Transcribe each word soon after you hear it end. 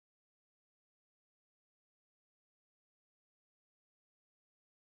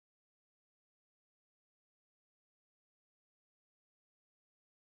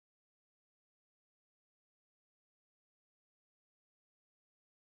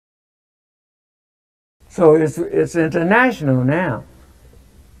So it's international now.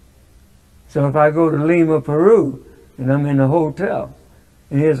 So if I go to Lima, Peru, and I'm in a hotel,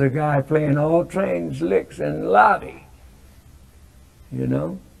 and here's a guy playing Ole Coltrane's licks in the lobby, you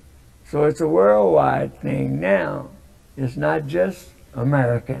know? So it's a worldwide thing now. It's not just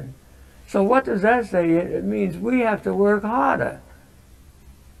American. So what does that say? It means we have to work harder.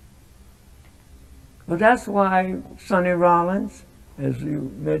 But that's why Sonny Rollins, as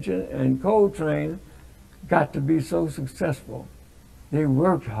you mentioned, and Coltrane got to be so successful. They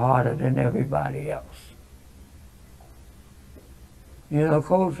worked harder than everybody else. You know,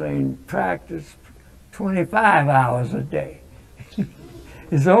 Coltrane practiced 25 hours a day.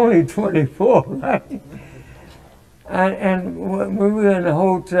 It's only 24, right? And when we were in a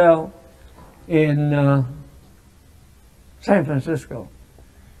hotel in San Francisco,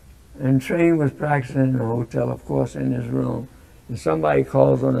 and Train was practicing in the hotel, of course, in his room, and somebody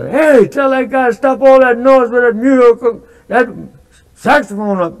calls on it, "Hey, tell that guy to stop all that noise with that music, that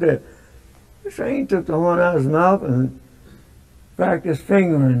saxophone up there." Train took the horn out of his mouth and practiced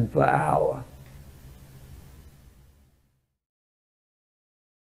fingering for an hour.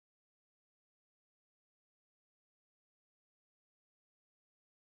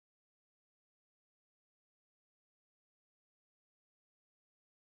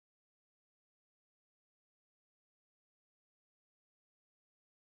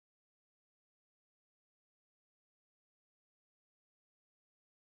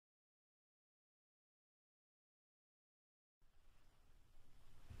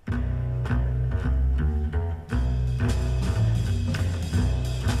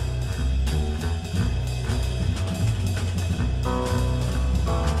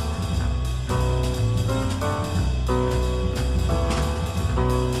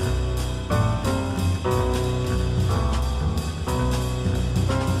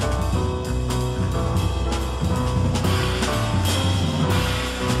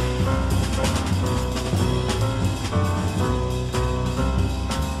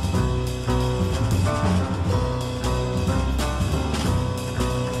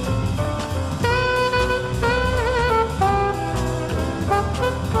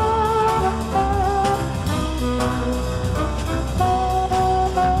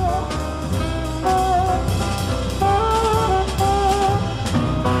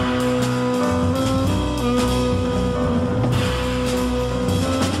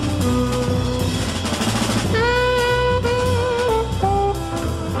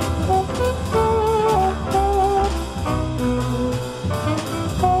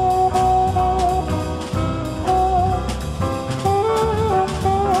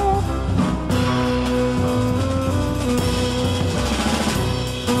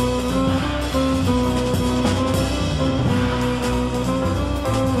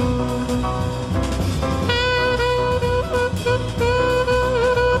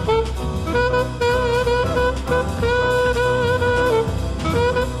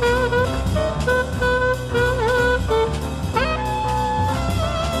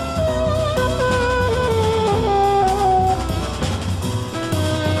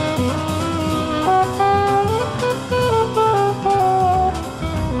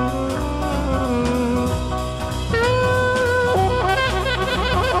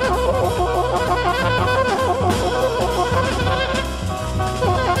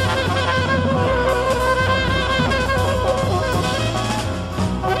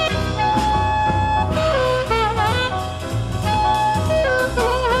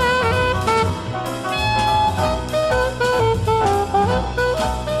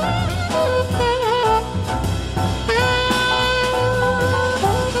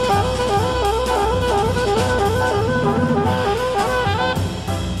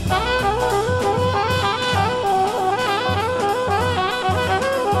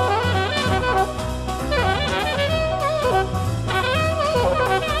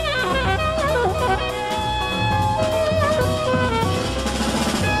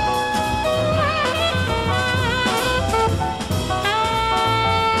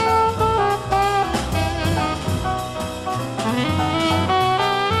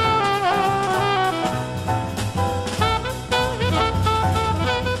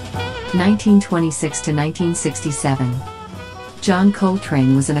 (1926 to 1967). John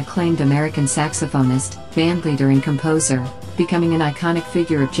Coltrane was an acclaimed American saxophonist, bandleader and composer, becoming an iconic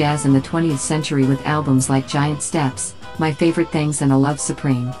figure of jazz in the 20th century with albums like Giant Steps, My Favorite Things and A Love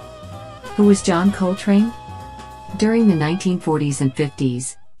Supreme. Who was John Coltrane? During the 1940s and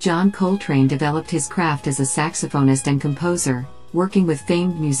 50s, John Coltrane developed his craft as a saxophonist and composer, working with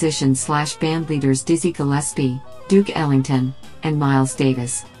famed musicians/bandleaders Dizzy Gillespie, Duke Ellington, and Miles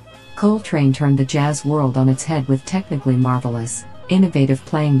Davis. Coltrane turned the jazz world on its head with technically marvelous, innovative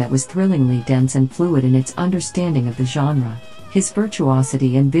playing that was thrillingly dense and fluid in its understanding of the genre. His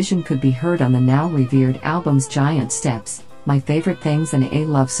virtuosity and vision could be heard on the now revered albums Giant Steps, My Favorite Things and A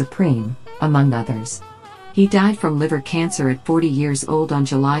Love Supreme, among others. He died from liver cancer at 40 years old on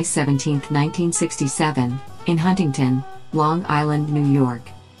July 17, 1967, in Huntington, Long Island, New York.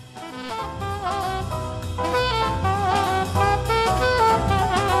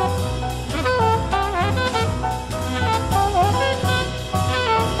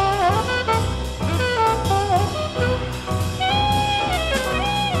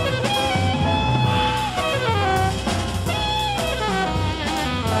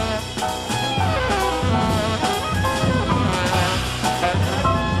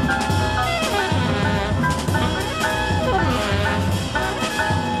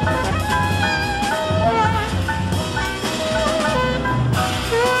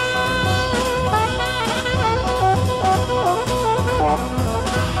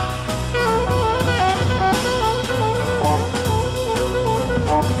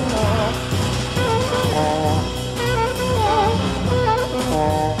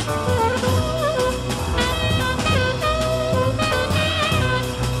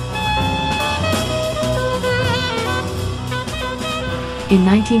 In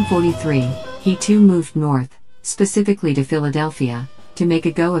 1943, he too moved north, specifically to Philadelphia, to make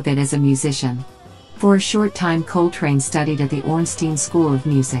a go of it as a musician. For a short time Coltrane studied at the Ornstein School of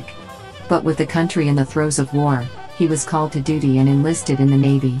Music. But with the country in the throes of war, he was called to duty and enlisted in the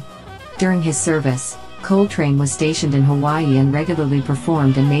Navy. During his service, Coltrane was stationed in Hawaii and regularly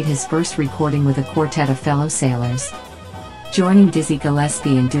performed and made his first recording with a quartet of fellow sailors, joining Dizzy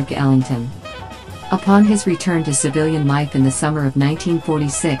Gillespie and Duke Ellington. Upon his return to civilian life in the summer of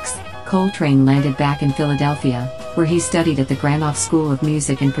 1946, Coltrane landed back in Philadelphia, where he studied at the Granoff School of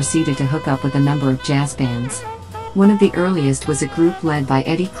Music and proceeded to hook up with a number of jazz bands. One of the earliest was a group led by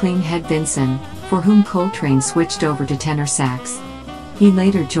Eddie Cleanhead Vinson, for whom Coltrane switched over to tenor sax. He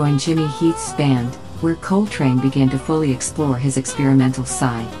later joined Jimmy Heath's band, where Coltrane began to fully explore his experimental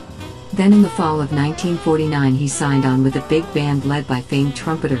side. Then in the fall of 1949 he signed on with a big band led by famed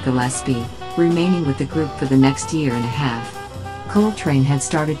trumpeter Gillespie, remaining with the group for the next year and a half. Coltrane had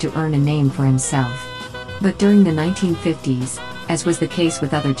started to earn a name for himself. But during the 1950s, as was the case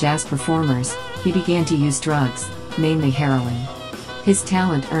with other jazz performers, he began to use drugs, mainly heroin. His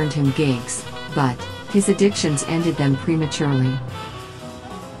talent earned him gigs, but his addictions ended them prematurely.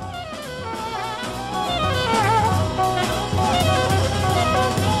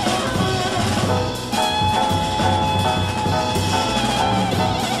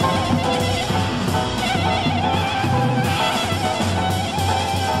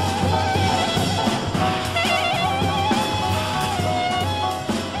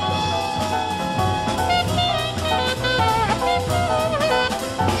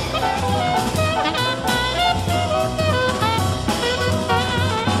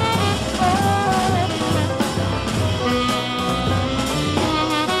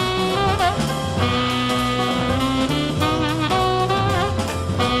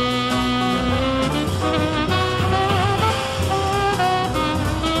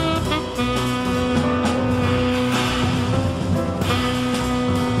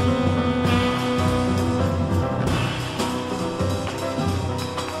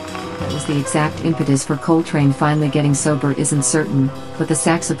 The exact impetus for Coltrane finally getting sober isn't certain, but the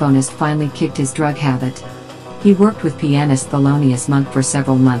saxophonist finally kicked his drug habit. He worked with pianist Thelonious Monk for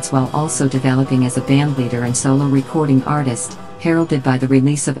several months while also developing as a bandleader and solo recording artist, heralded by the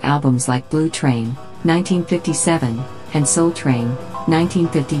release of albums like Blue Train, 1957, and Soul Train,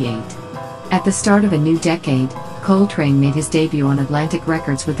 1958. At the start of a new decade, Coltrane made his debut on Atlantic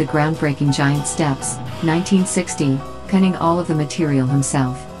Records with the groundbreaking Giant Steps, 1960, penning all of the material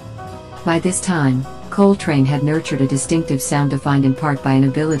himself. By this time, Coltrane had nurtured a distinctive sound defined in part by an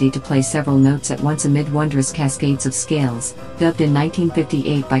ability to play several notes at once amid wondrous cascades of scales, dubbed in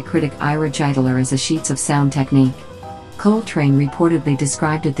 1958 by critic Ira Geitler as a sheets of sound technique. Coltrane reportedly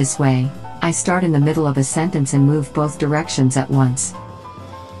described it this way: "I start in the middle of a sentence and move both directions at once."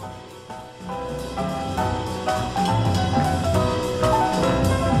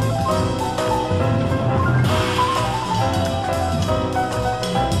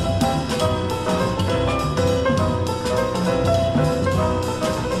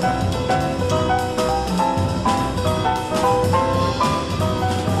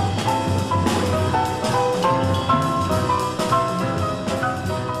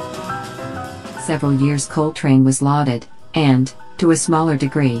 Several years Coltrane was lauded, and, to a smaller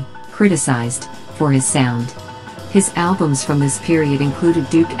degree, criticized, for his sound. His albums from this period included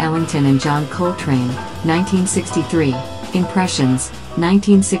Duke Ellington and John Coltrane, 1963, Impressions,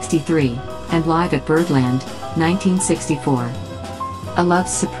 1963, and Live at Birdland, 1964. A Love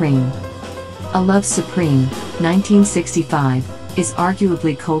Supreme. A Love Supreme, 1965, is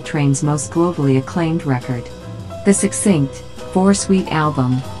arguably Coltrane's most globally acclaimed record. The succinct, four-sweet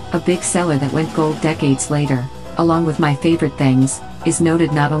album, a big seller that went gold decades later, along with My Favorite Things, is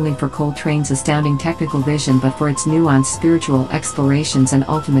noted not only for Coltrane's astounding technical vision but for its nuanced spiritual explorations and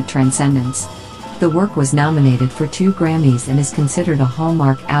ultimate transcendence. The work was nominated for 2 Grammys and is considered a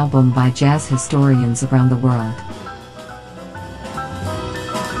hallmark album by jazz historians around the world.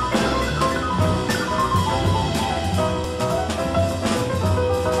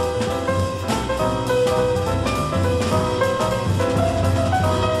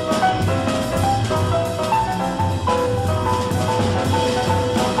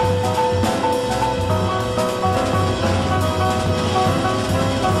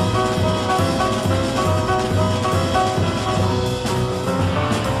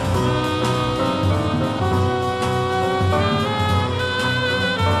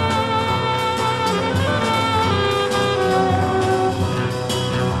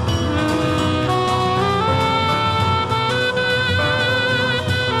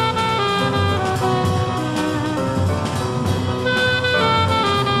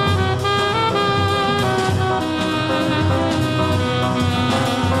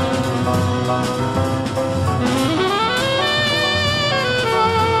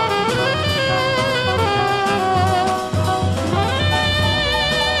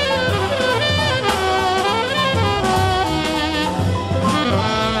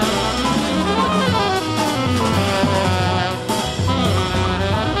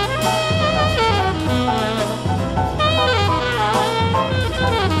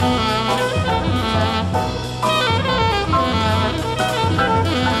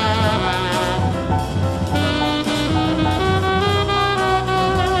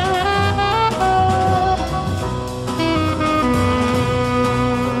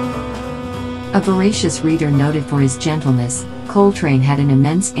 A voracious reader noted for his gentleness, Coltrane had an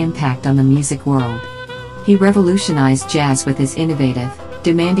immense impact on the music world. He revolutionized jazz with his innovative,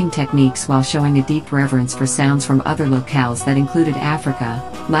 demanding techniques while showing a deep reverence for sounds from other locales that included Africa,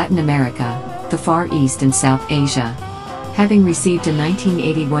 Latin America, the Far East and South Asia. Having received a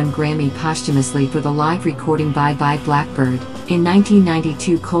 1981 Grammy posthumously for the live recording Bye Bye Blackbird, in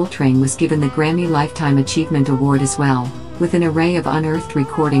 1992 Coltrane was given the Grammy Lifetime Achievement Award as well, with an array of unearthed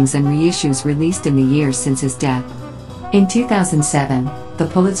recordings and reissues released in the years since his death. In 2007, the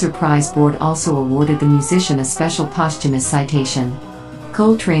Pulitzer Prize Board also awarded the musician a special posthumous citation.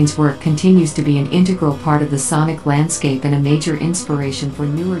 Coltrane's work continues to be an integral part of the sonic landscape and a major inspiration for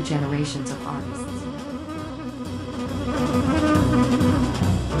newer generations of artists.